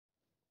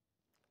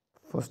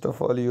First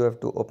of all, you have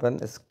to open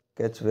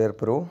Sketchware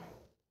Pro,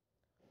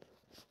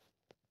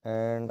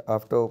 and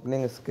after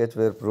opening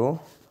Sketchware Pro,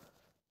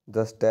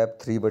 just tap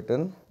three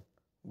button,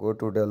 go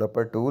to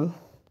developer tool,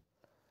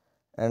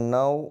 and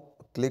now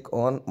click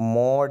on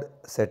mod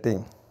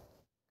setting,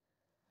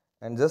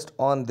 and just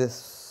on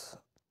this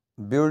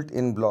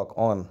built-in block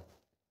on.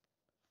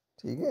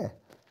 ठीक है?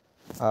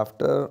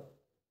 After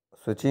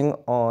switching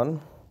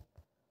on,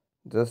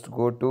 just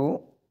go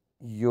to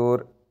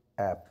your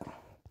app,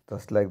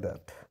 just like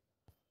that.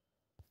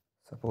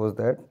 Suppose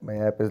that my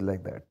app is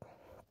like that.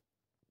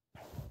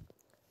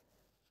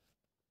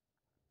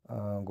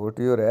 Go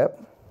to your app,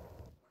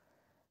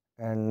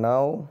 and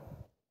now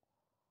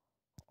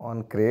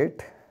on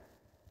create.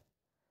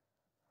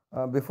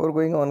 Before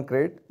going on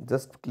create,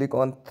 just click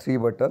on three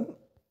button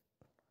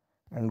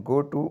and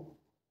go to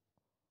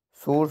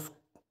source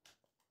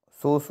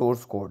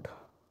code.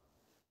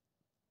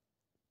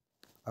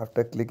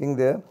 After clicking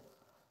there,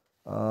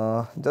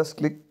 just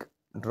click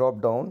drop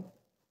down.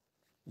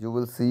 You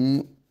will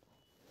see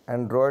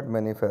Android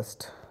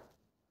manifest.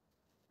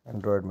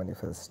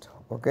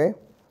 Okay,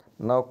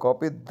 now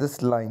copy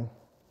this line,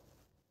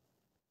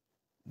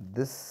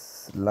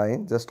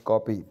 just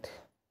copy it.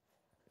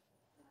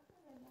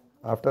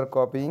 After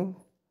copying,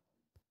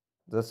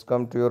 just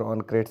come to your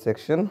on create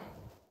section,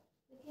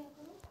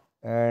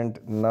 and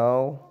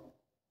now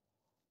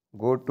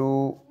go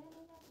to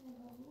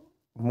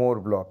more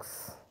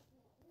blocks.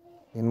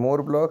 In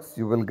more blocks,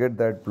 you will get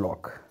that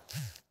block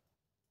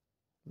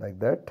like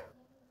that.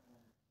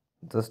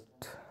 Just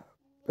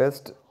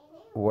paste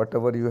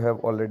whatever you have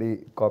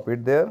already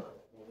copied there,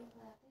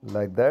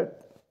 like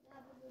that.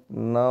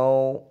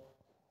 Now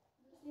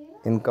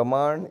in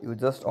command, you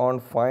just on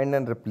find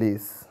and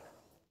replace.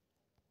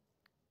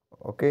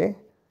 Okay,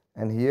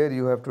 and here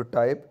you have to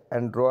type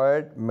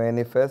android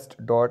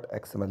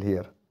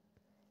manifest.xml.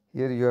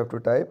 Here you have to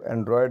type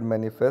android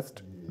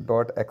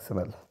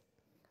manifest.xml.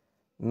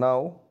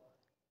 Now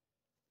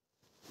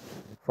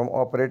from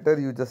operator,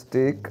 you just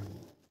take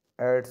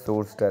add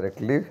source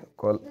directly,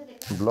 call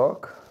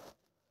block.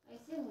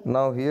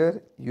 Now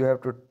here you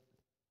have to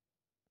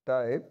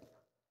type,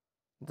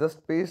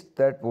 just paste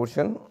that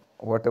portion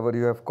whatever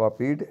you have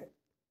copied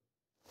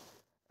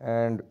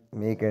and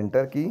make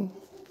enter key.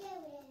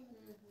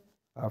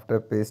 After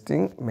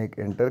pasting, make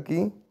enter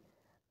key,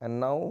 and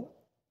now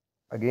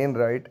again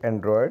write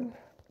android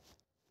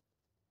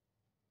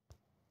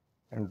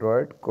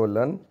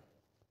colon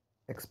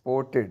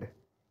exported,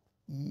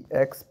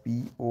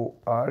 exported,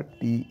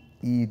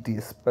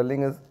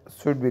 spelling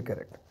should be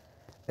correct,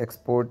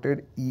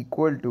 exported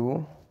equal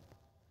to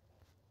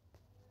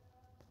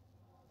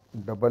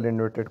double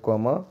inverted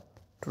comma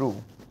true,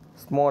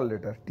 small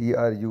letter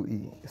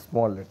true,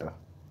 small letter,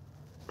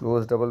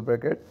 close double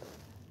bracket,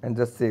 and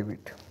just save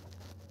it.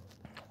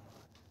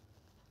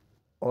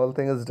 All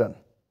thing is done.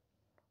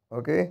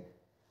 Okay,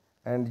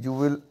 and you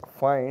will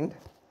find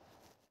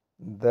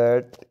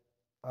that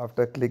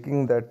after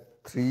clicking that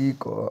three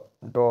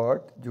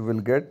dot, you will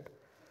get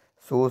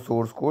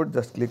source code.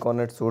 Just click on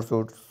it, source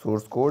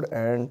code,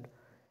 and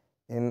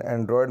in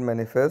Android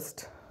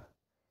manifest,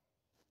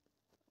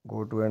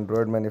 go to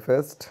Android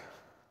manifest.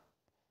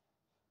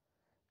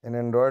 In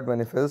Android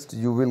manifest,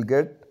 you will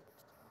get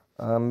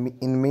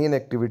in main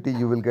activity,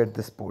 you will get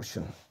this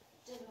portion,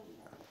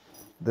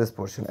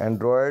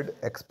 android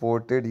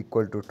exported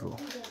equal to true.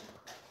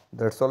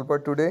 That's all for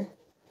today.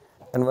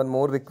 And one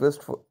more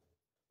request for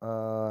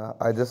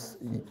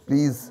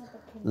please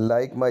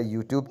like my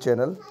YouTube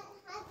channel.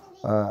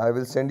 I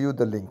will send you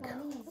the link.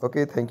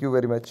 Okay, thank you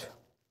very much.